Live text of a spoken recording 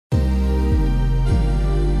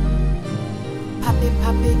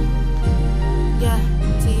pop it. Yeah,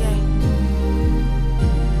 TA.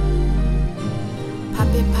 Pop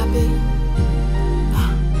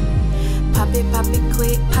it. Pop it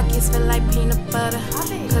quick. Pockets feel like peanut butter.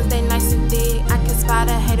 Cause they nice and thick. I can spot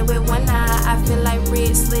a hater with one eye. I feel like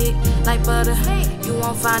red slick, like butter. You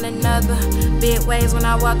won't find another. Big waves when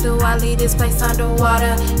I walk through, I leave this place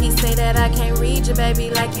underwater. He say that I can't read you, baby,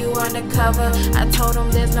 like you undercover. I told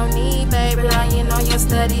him there's no need, baby, relying on your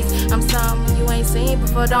studies. I'm something you ain't seen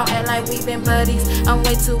before, don't act like we been buddies. I'm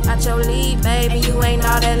way too out your league, baby, you ain't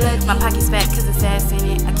all that lucky. My pocket's fat cause it's ass in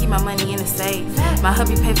it. I keep my money in the safe. My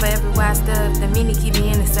hubby pay for every wild stuff, the meaning keep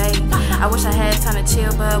me in the safe. I wish I had time to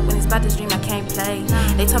chill, but when it's about this dream, I can't play.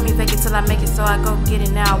 They told me fake it till I make it, so I go get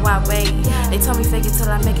it now, why wait? They told me fake it till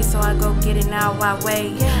I make it, so I go get it now, why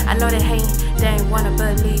wait? I know that hate, they ain't wanna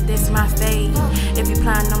believe this my fate. If you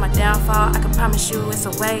planning on my downfall, I can promise you it's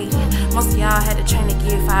a way. Most of y'all had to train to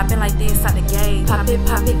get fire, I've been like this out the gate. Pop it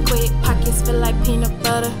quick, pockets feel like peanut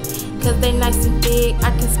butter. Cause they nice and thick, I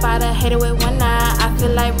can spot a hater with one eye. I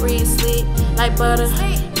feel like red slick, like butter.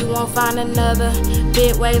 You won't find another.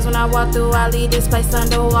 Big waves when I walk through, I leave this place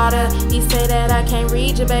underwater. He say that I can't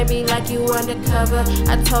read you, baby, like you undercover.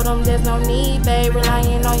 I told him there's no need, babe,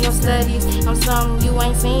 relying on your studies. I'm something you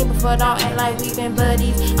ain't seen before, don't act like we been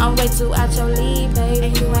buddies. I'm way too out your league, baby,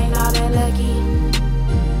 you ain't all that lucky.